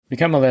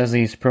Become a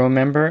Leslie's Pro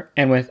member,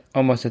 and with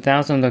almost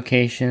 1,000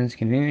 locations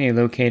conveniently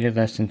located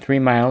less than 3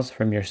 miles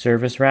from your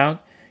service route,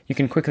 you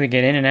can quickly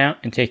get in and out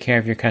and take care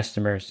of your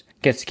customers.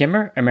 Get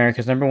Skimmer,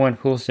 America's #1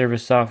 pool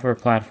service software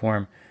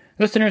platform.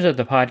 Listeners of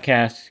the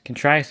podcast can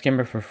try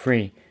Skimmer for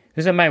free.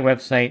 Visit my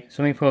website,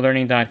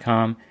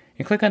 swimmingpoollearning.com,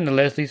 and click on the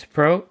Leslie's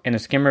Pro and the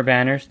Skimmer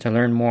banners to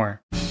learn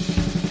more. The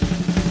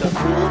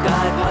Pool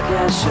Guy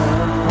Podcast Show.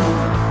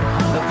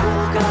 The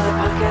Pool Guy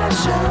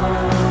Podcast Show.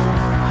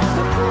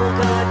 The Pool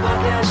Guy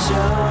Podcast Show.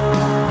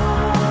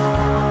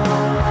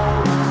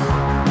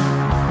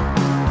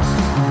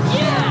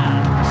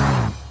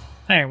 Yeah!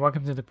 Hi, and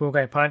welcome to the Pool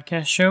Guy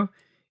Podcast Show.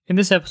 In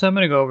this episode, I'm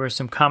going to go over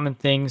some common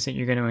things that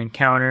you're going to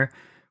encounter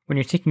when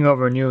you're taking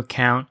over a new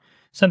account,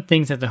 some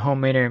things that the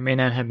homeowner may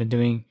not have been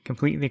doing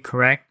completely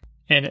correct.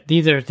 And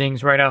these are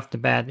things right off the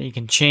bat that you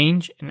can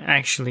change and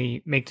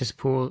actually make this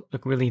pool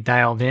look really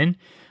dialed in.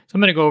 So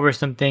I'm going to go over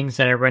some things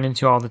that I run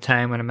into all the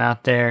time when I'm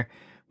out there,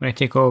 when I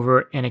take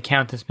over an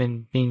account that's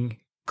been being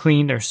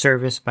cleaned or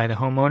serviced by the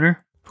homeowner.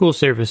 Pool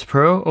Service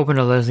Pro. Open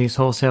a Leslie's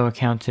wholesale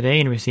account today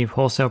and receive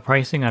wholesale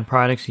pricing on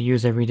products you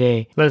use every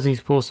day. Leslie's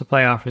Pool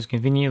Supply offers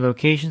convenient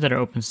locations that are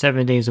open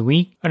 7 days a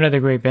week. Another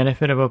great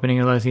benefit of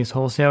opening a Leslie's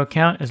wholesale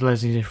account is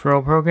Leslie's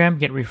referral program.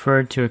 Get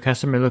referred to a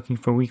customer looking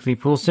for weekly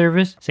pool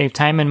service. Save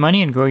time and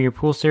money and grow your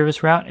pool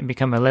service route and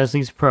become a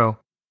Leslie's Pro.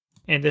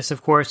 And this,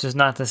 of course, is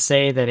not to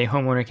say that a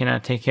homeowner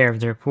cannot take care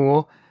of their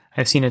pool.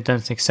 I've seen it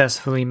done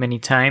successfully many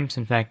times.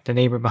 In fact, the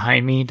neighbor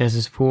behind me does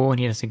his pool and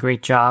he does a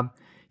great job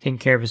taking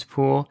care of his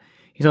pool.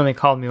 He's only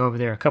called me over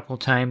there a couple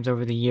times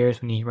over the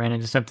years when he ran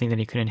into something that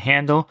he couldn't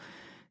handle.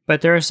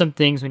 But there are some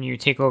things when you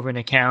take over an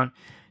account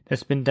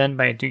that's been done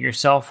by a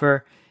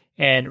do-it-yourselfer,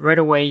 and right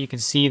away you can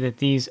see that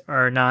these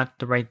are not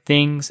the right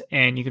things,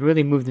 and you can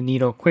really move the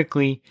needle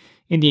quickly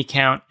in the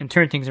account and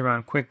turn things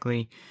around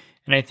quickly.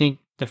 And I think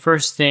the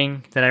first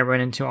thing that I run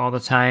into all the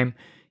time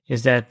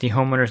is that the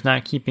homeowner is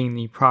not keeping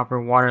the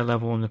proper water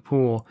level in the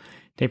pool.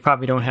 They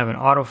probably don't have an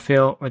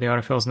autofill, or the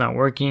autofill is not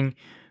working,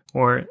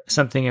 or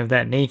something of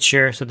that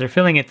nature. So they're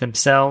filling it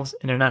themselves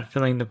and they're not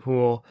filling the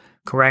pool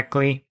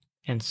correctly.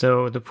 And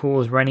so the pool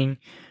is running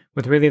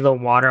with really low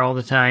water all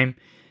the time.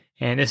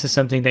 And this is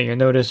something that you'll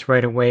notice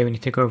right away when you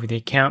take over the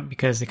account,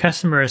 because the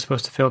customer is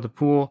supposed to fill the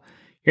pool.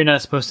 You're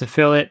not supposed to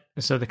fill it.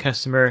 And so the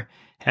customer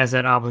has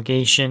that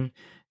obligation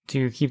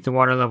to keep the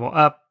water level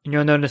up. And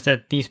you'll notice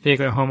that these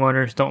particular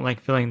homeowners don't like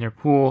filling their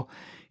pool.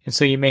 And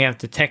so you may have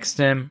to text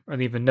them or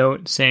leave a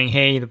note saying,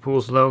 hey, the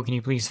pool's low, can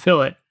you please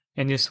fill it?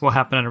 And this will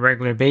happen on a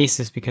regular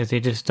basis because they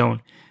just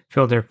don't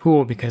fill their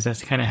pool, because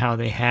that's kind of how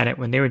they had it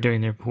when they were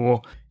doing their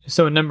pool.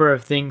 So a number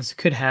of things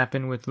could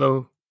happen with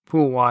low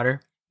pool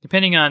water.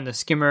 Depending on the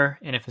skimmer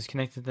and if it's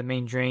connected to the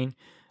main drain,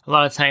 a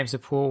lot of times the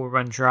pool will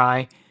run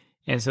dry,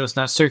 and so it's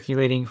not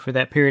circulating for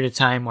that period of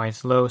time while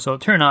it's low. So it'll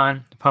turn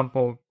on, the pump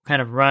will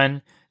kind of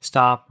run,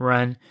 stop,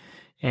 run,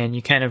 and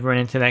you kind of run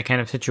into that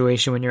kind of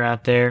situation when you're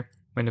out there,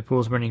 when the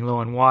pool's running low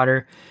on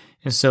water.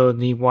 And so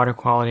the water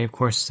quality, of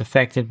course, is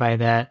affected by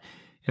that.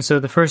 And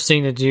so the first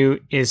thing to do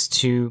is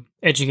to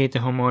educate the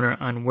homeowner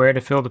on where to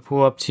fill the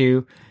pool up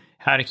to,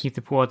 how to keep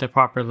the pool at the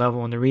proper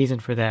level, and the reason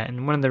for that.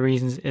 And one of the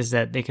reasons is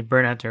that they could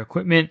burn out their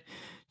equipment.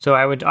 So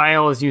I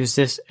always use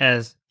this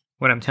as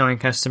what I'm telling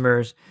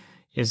customers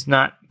is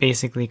not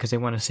basically because they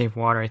want to save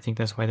water. I think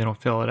that's why they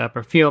don't fill it up,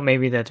 or feel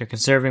maybe that they're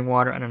conserving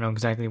water. I don't know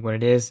exactly what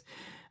it is.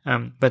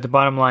 But the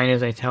bottom line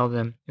is I tell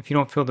them, if you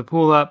don't fill the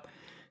pool up,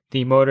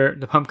 the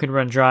pump could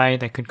run dry.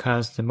 That could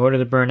cause the motor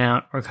to burn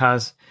out or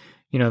cause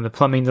the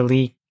plumbing to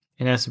leak,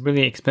 and that's a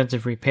really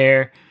expensive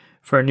repair.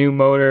 For a new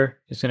motor,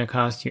 it's going to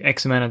cost you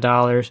X amount of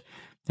dollars.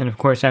 And of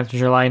course, after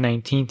July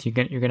 19th, you're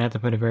going to have to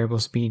put a variable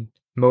speed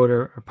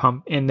motor or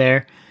pump in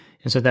there.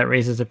 And so that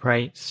raises the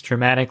price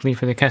dramatically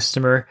for the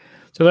customer.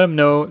 So let them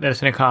know that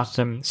it's going to cost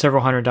them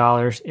several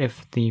 $100s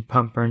if the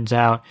pump burns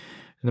out,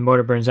 and the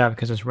motor burns out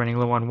because it's running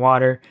low on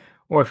water.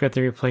 Or if you have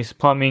to replace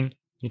plumbing,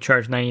 you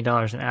charge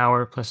 $90 an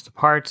hour plus the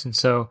parts. And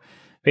so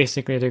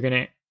basically they're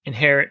going to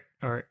inherit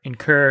or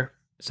incur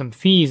some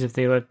fees if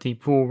they let the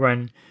pool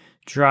run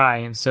dry,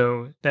 and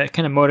so that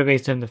kind of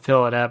motivates them to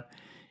fill it up.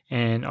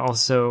 And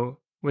also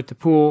with the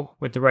pool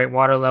with the right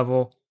water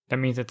level, that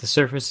means that the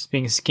surface is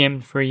being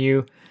skimmed for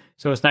you,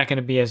 so it's not going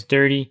to be as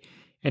dirty,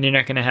 and you're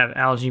not going to have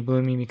algae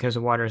blooming because the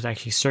water is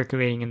actually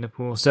circulating in the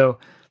pool. So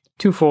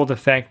twofold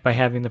effect by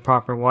having the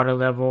proper water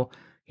level.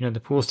 The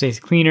pool stays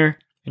cleaner,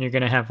 and you're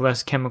going to have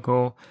less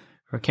chemical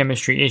or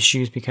chemistry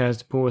issues because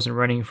the pool isn't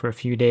running for a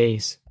few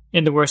days.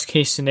 In the worst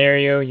case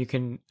scenario, you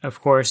can, of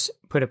course,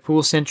 put a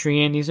pool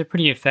sentry in. These are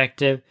pretty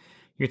effective.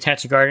 You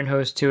attach a garden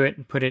hose to it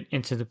and put it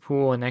into the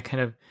pool, and that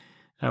kind of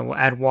will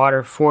add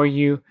water for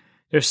you.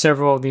 There's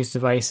several of these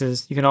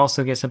devices. You can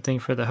also get something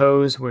for the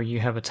hose where you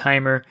have a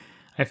timer.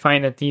 I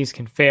find that these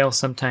can fail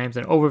sometimes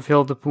and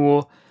overfill the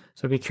pool,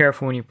 so be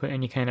careful when you put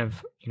any kind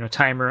of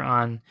timer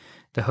on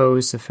the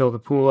hose to fill the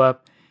pool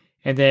up.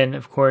 And then,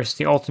 of course,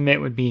 the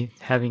ultimate would be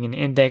having an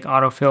in-deck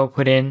autofill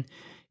put in,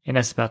 and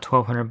that's about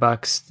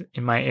 $1,200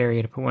 in my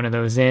area to put one of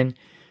those in.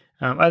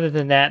 Other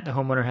than that, the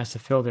homeowner has to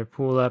fill their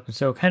pool up, and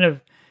so kind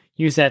of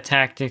use that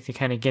tactic to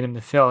kind of get them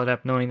to fill it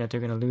up, knowing that they're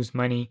going to lose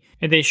money.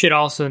 And they should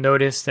also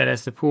notice that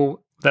as the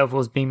pool level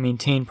is being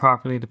maintained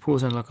properly, the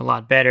pool's going to look a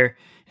lot better.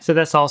 So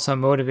that's also a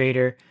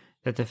motivator,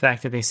 that the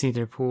fact that they see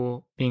their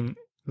pool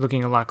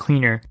looking a lot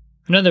cleaner.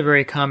 Another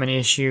very common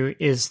issue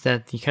is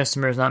that the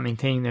customer is not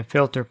maintaining their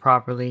filter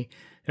properly.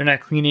 They're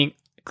not cleaning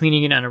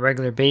it on a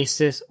regular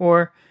basis,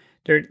 or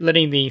they're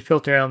letting the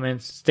filter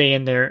elements stay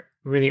in there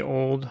really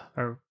old,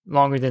 or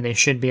longer than they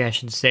should be, I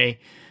should say.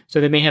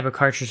 So they may have a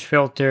cartridge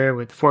filter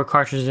with 4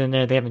 cartridges in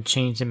there. They haven't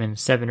changed them in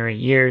 7 or 8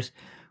 years.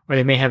 Or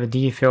they may have a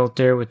D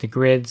filter with the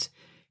grids,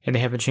 and they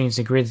haven't changed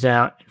the grids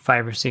out in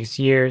 5 or 6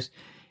 years.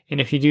 And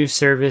if you do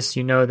service,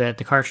 you know that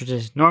the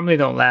cartridges normally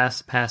don't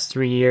last past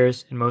 3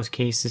 years in most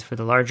cases for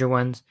the larger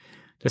ones.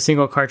 The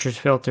single cartridge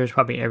filters,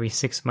 probably every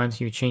 6 months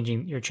you're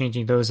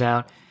changing those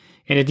out.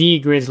 And the DE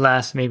grids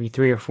last maybe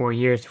 3 or 4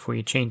 years before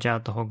you change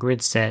out the whole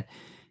grid set.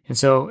 And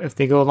so if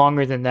they go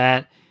longer than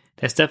that,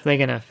 that's definitely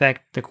going to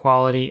affect the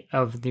quality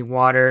of the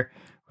water,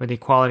 or the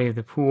quality of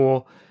the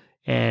pool,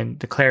 and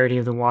the clarity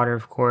of the water,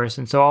 of course.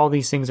 And so all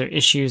these things are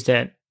issues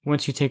that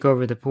once you take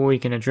over the pool, you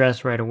can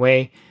address right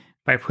away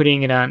by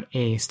putting it on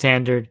a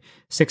standard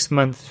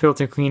 6-month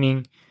filter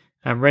cleaning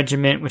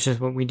regimen, which is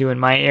what we do in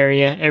my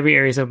area. Every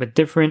area is a little bit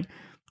different,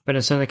 but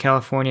in Southern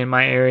California, in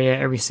my area,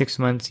 every 6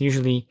 months,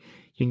 usually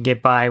you can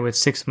get by with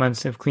 6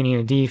 months of cleaning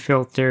the D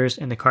filters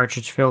and the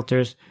cartridge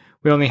filters.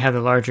 We only have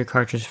the larger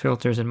cartridge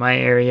filters in my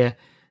area,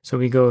 so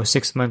we go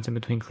 6 months in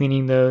between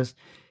cleaning those.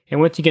 And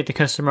once you get the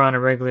customer on a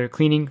regular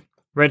cleaning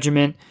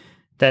regimen,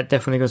 that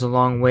definitely goes a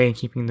long way in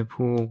keeping the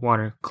pool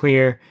water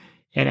clear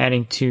and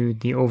adding to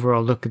the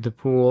overall look of the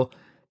pool.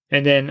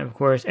 And then, of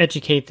course,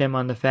 educate them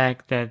on the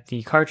fact that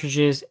the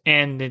cartridges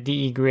and the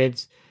DE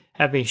grids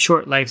have a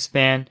short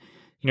lifespan.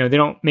 They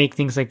don't make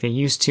things like they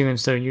used to, and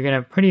so you're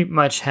going to pretty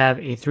much have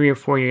a 3 or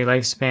 4 year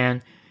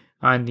lifespan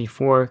on the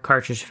 4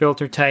 cartridge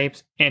filter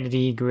types and the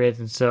DE grids.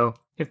 And so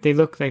if they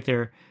look like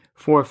they're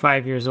 4 or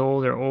 5 years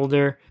old or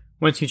older,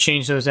 once you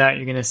change those out,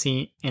 you're going to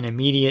see an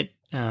immediate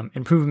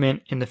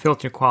improvement in the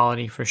filter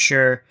quality for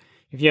sure.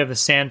 If you have a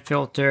sand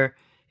filter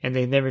and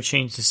they never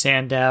change the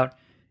sand out,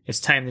 it's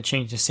time to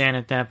change the sand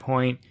at that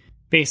point.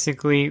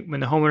 Basically, when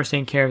the homeowner's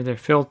taking care of their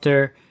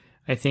filter,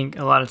 I think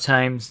a lot of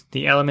times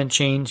the element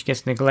change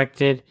gets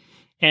neglected,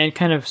 and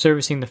kind of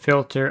servicing the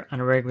filter on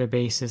a regular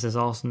basis is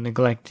also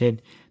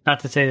neglected.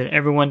 Not to say that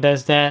everyone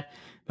does that,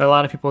 but a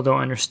lot of people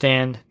don't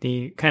understand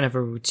the kind of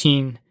a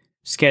routine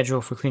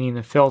schedule for cleaning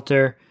the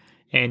filter,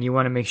 and you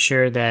want to make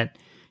sure that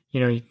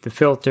the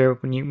filter,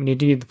 when you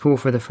do the pool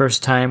for the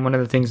first time, one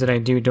of the things that I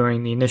do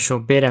during the initial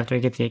bid after I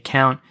get the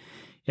account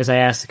is I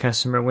ask the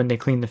customer when they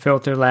cleaned the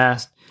filter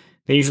last.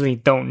 They usually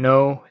don't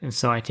know, and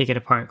so I take it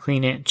apart,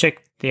 clean it,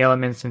 check the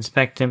elements,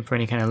 inspect them for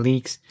any kind of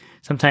leaks.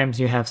 Sometimes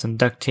you have some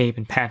duct tape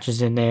and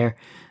patches in there.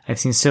 I've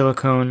seen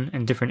silicone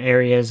in different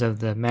areas of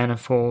the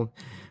manifold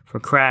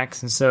for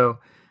cracks, and so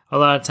a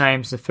lot of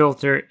times the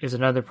filter is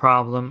another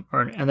problem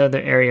or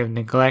another area of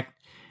neglect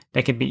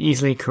that can be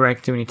easily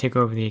corrected when you take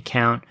over the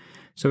account.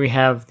 So we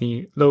have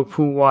the low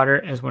pool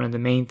water as one of the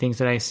main things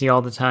that I see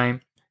all the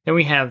time. Then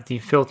we have the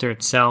filter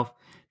itself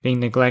being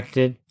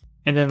neglected.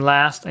 And then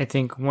last, I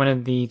think one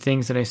of the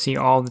things that I see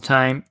all the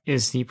time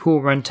is the pool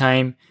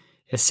runtime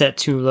is set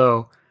too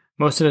low.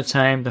 Most of the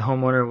time, the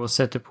homeowner will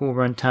set the pool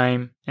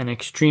runtime an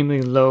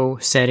extremely low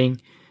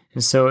setting.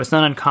 And so it's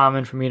not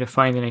uncommon for me to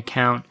find an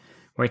account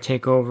where I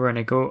take over and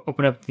I go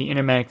open up the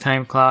Intermatic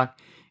time clock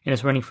and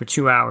it's running for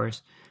 2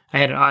 hours. I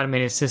had an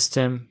automated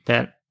system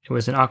that it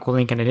was an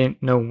Aqualink and I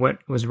didn't know what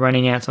it was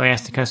running at, so I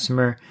asked the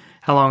customer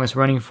how long it's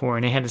running for,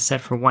 and they had to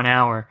set for 1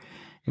 hour.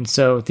 And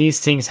so these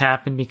things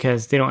happen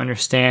because they don't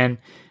understand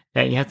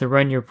that you have to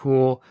run your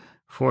pool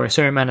for a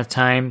certain amount of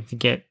time to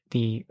get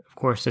of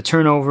course, the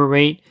turnover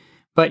rate,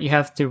 but you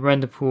have to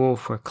run the pool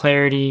for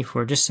clarity,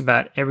 for just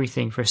about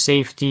everything, for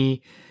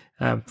safety,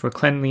 for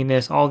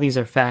cleanliness. All these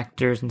are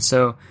factors. And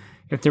so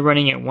if they're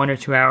running it 1 or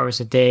 2 hours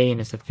a day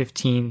and it's a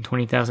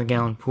 20,000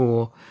 gallon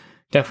pool,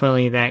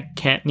 definitely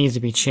that needs to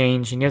be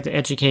changed. And you have to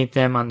educate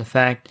them on the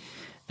fact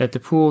that the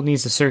pool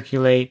needs to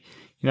circulate.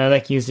 I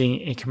like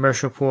using a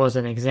commercial pool as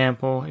an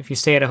example. If you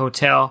stay at a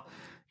hotel,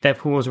 that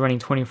pool is running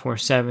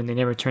 24/7. They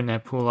never turn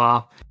that pool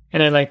off.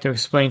 And I like to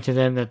explain to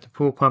them that the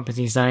pool pump is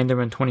designed to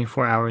run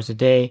 24 hours a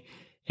day,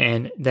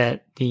 and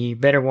that the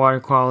better water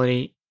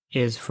quality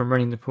is from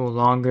running the pool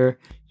longer.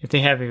 If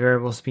they have a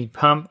variable speed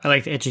pump, I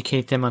like to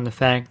educate them on the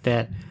fact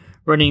that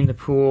running the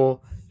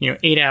pool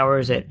 8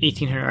 hours at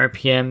 1800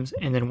 RPMs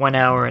and then 1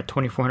 hour at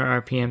 2400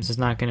 RPMs is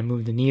not going to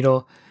move the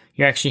needle.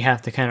 You actually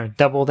have to kind of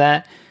double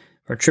that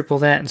or triple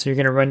that. And so you're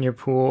going to run your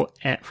pool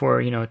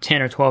for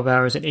 10 or 12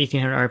 hours at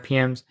 1800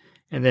 RPMs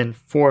and then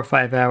 4 or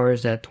 5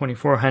 hours at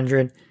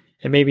 2400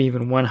 and maybe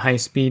even one high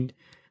speed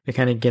to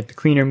kind of get the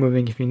cleaner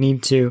moving if you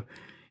need to.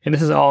 And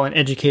this is all in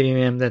educating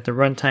them that the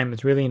runtime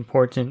is really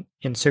important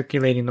in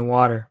circulating the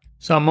water.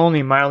 So I'm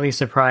only mildly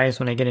surprised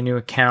when I get a new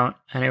account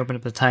and I open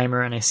up the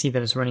timer and I see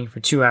that it's running for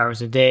 2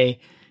 hours a day,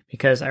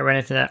 because I run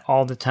into that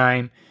all the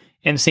time.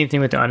 And the same thing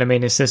with the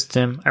automated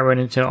system. I run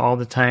into all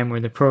the time where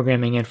they're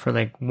programming it for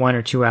like 1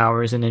 or 2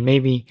 hours, and then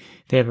maybe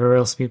they have a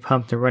variable speed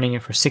pump, they're running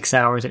it for 6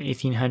 hours at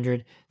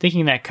 1800,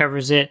 thinking that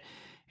covers it,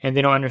 and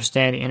they don't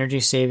understand the energy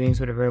savings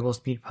with a variable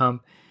speed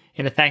pump,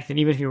 and the fact that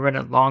even if you run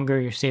it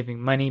longer, you're saving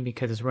money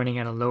because it's running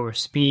at a lower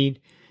speed.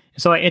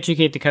 And so I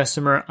educate the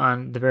customer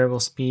on the variable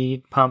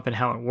speed pump and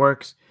how it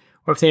works.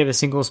 Or if they have a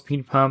single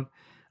speed pump,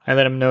 I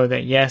let them know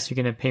that yes, you're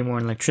going to pay more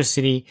in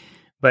electricity,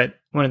 but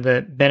one of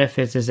the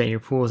benefits is that your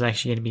pool is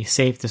actually going to be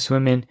safe to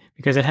swim in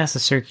because it has to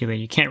circulate.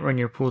 You can't run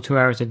your pool 2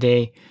 hours a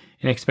day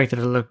and expect it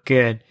to look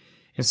good.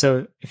 And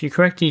so if you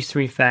correct these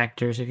 3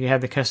 factors, if you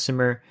have the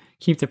customer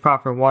keep the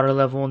proper water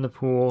level in the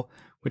pool,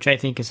 which I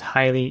think is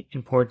highly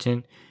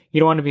important,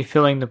 you don't want to be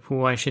filling the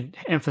pool. I should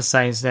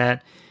emphasize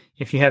that.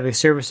 If you have a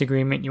service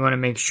agreement, you want to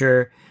make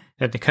sure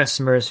that the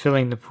customer is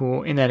filling the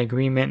pool in that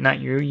agreement, not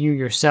you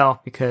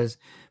yourself, because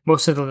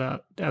most of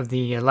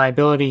the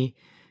liability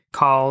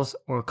calls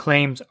or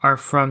claims are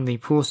from the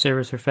pool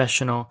service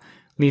professional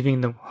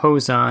leaving the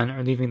hose on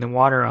or leaving the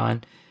water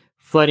on,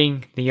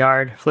 flooding the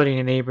yard, flooding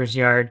the neighbor's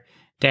yard,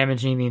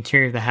 damaging the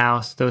interior of the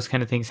house. Those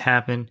kind of things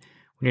happen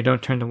when you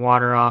don't turn the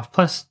water off,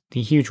 plus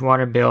the huge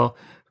water bill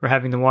for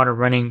having the water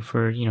running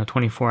for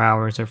 24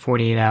 hours or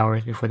 48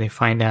 hours before they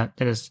find out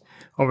that it's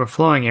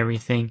overflowing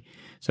everything.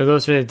 So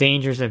those are the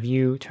dangers of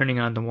you turning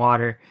on the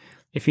water.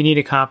 If you need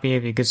a copy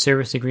of a good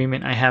service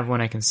agreement, I have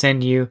one I can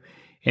send you.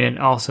 And it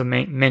also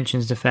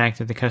mentions the fact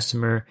that the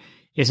customer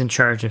is in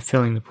charge of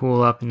filling the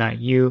pool up and not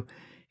you.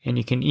 And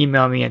you can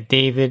email me at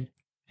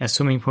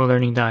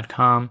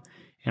david@swimmingpoollearning.com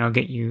and I'll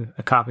get you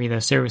a copy of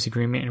the service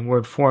agreement in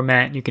Word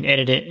format. You can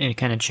edit it and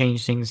kind of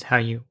change things how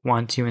you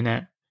want to in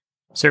that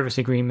service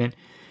agreement.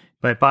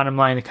 But bottom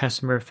line, the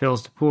customer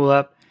fills the pool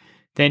up.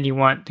 Then you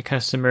want the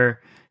customer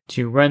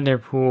to run their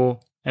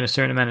pool at a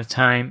certain amount of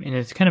time. And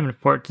it's kind of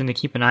important to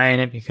keep an eye on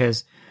it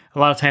because a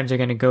lot of times they're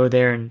going to go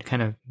there and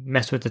kind of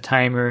mess with the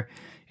timer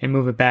and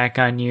move it back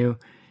on you.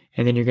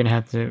 And then you're going to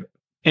have to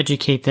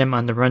educate them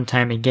on the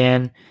runtime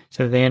again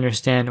so that they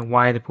understand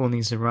why the pool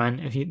needs to run.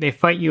 If they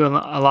fight you a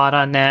lot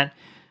on that,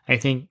 I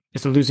think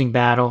it's a losing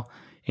battle.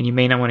 And you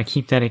may not want to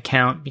keep that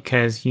account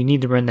because you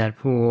need to run that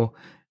pool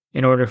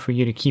in order for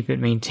you to keep it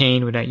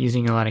maintained without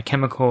using a lot of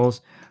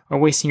chemicals or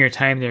wasting your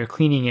time there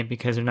cleaning it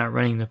because they're not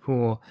running the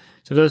pool.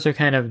 So those are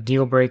kind of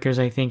deal breakers,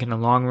 I think, in the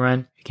long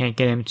run. You can't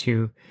get them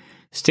to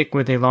stick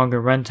with a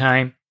longer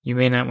runtime. You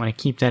may not want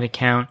to keep that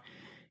account.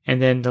 And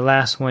then the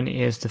last one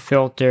is the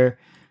filter.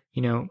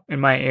 In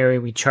my area,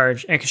 we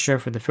charge extra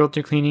for the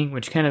filter cleaning,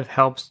 which kind of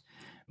helps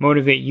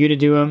motivate you to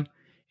do them.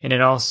 And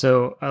it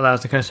also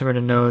allows the customer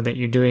to know that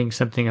you're doing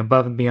something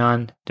above and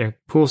beyond their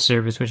pool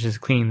service, which is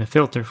cleaning the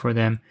filter for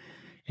them.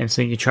 And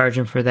so you charge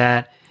them for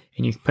that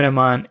and you put them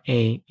on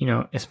a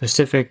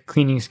specific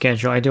cleaning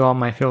schedule. I do all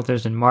my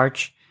filters in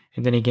March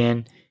and then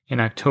again in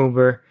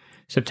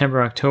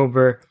September,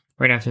 October,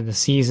 right after the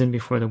season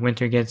before the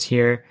winter gets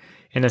here.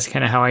 And that's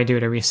kind of how I do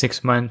it every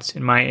 6 months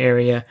in my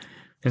area.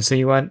 And so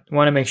you want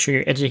to make sure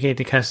you educate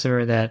the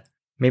customer that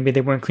maybe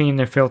they weren't cleaning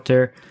their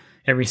filter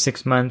every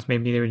 6 months.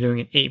 Maybe they were doing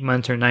it 8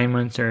 months or 9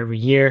 months or every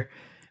year.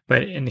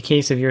 But in the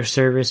case of your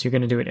service, you're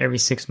going to do it every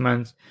 6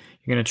 months.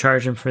 You're going to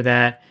charge them for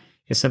that.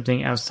 It's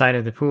something outside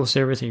of the pool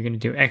service that you're going to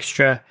do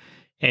extra.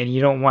 And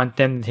you don't want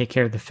them to take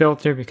care of the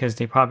filter because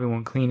they probably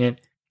won't clean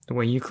it the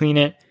way you clean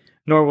it,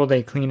 nor will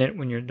they clean it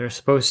when they're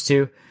supposed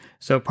to.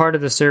 So part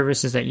of the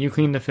service is that you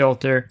clean the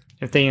filter.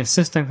 If they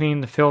insist on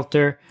cleaning the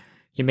filter,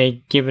 you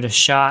may give it a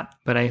shot,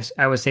 but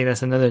I would say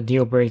that's another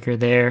deal breaker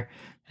there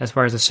as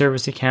far as the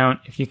service account.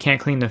 If you can't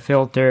clean the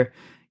filter,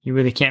 you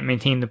really can't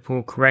maintain the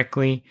pool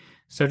correctly.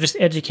 So just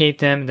educate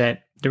them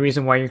that the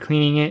reason why you're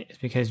cleaning it is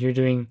because you're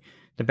doing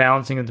the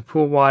balancing of the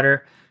pool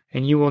water,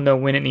 and you will know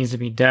when it needs to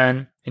be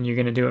done, and you're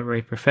going to do it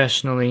very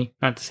professionally.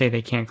 Not to say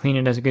they can't clean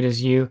it as good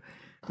as you,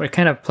 but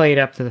kind of play it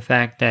up to the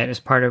fact that it's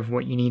part of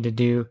what you need to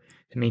do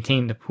to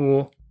maintain the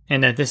pool,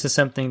 and that this is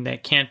something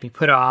that can't be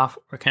put off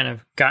or kind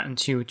of gotten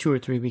to 2 or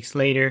 3 weeks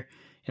later.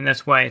 And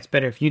that's why it's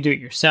better if you do it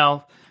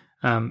yourself.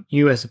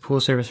 You as a pool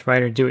service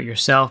provider do it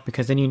yourself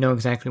because then you know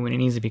exactly when it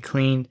needs to be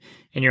cleaned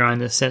and you're on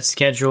the set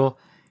schedule.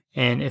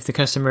 And if the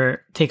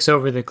customer takes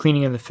over the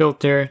cleaning of the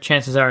filter,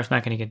 chances are it's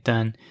not going to get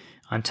done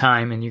on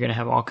time and you're going to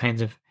have all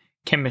kinds of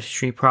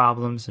chemistry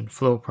problems and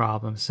flow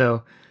problems.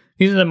 So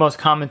these are the most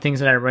common things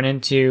that I run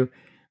into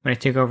when I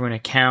take over an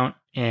account.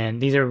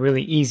 And these are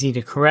really easy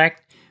to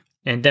correct.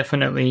 And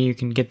definitely you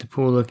can get the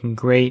pool looking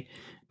great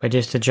by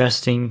just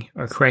adjusting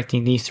or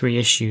correcting these 3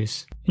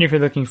 issues. And if you're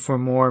looking for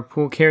more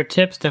pool care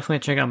tips, definitely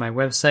check out my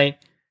website,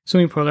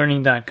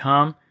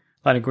 swimmingpoollearning.com. A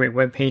lot of great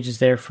web pages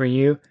there for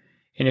you.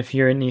 And if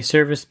you're in the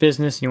service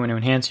business and you want to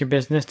enhance your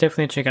business,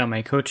 definitely check out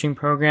my coaching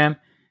program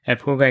at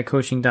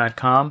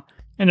poolguycoaching.com.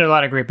 And there are a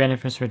lot of great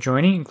benefits for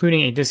joining,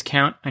 including a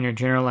discount on your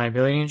general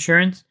liability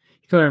insurance.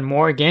 You can learn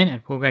more again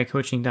at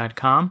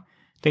poolguycoaching.com.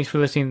 Thanks for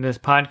listening to this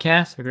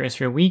podcast. Have a great rest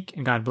of your week,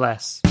 and God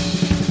bless.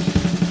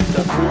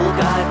 The Pool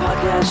Guy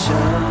Podcast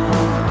Show.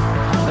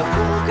 The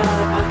Pool Guy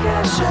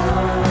Podcast Show.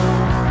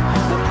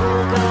 The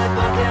Pool Guy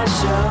Podcast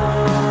Show.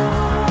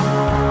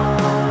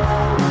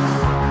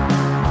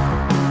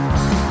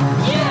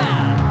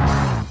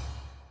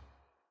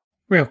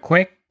 Real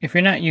quick, if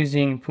you're not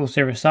using pool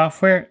service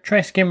software, try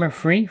Skimmer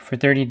free for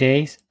 30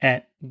 days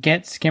at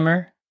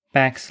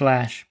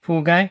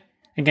getskimmer.com/poolguy.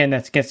 Again,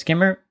 that's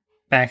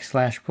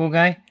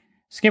getskimmer.com/poolguy.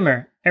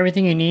 Skimmer,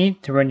 everything you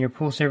need to run your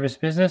pool service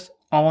business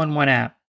all in one app.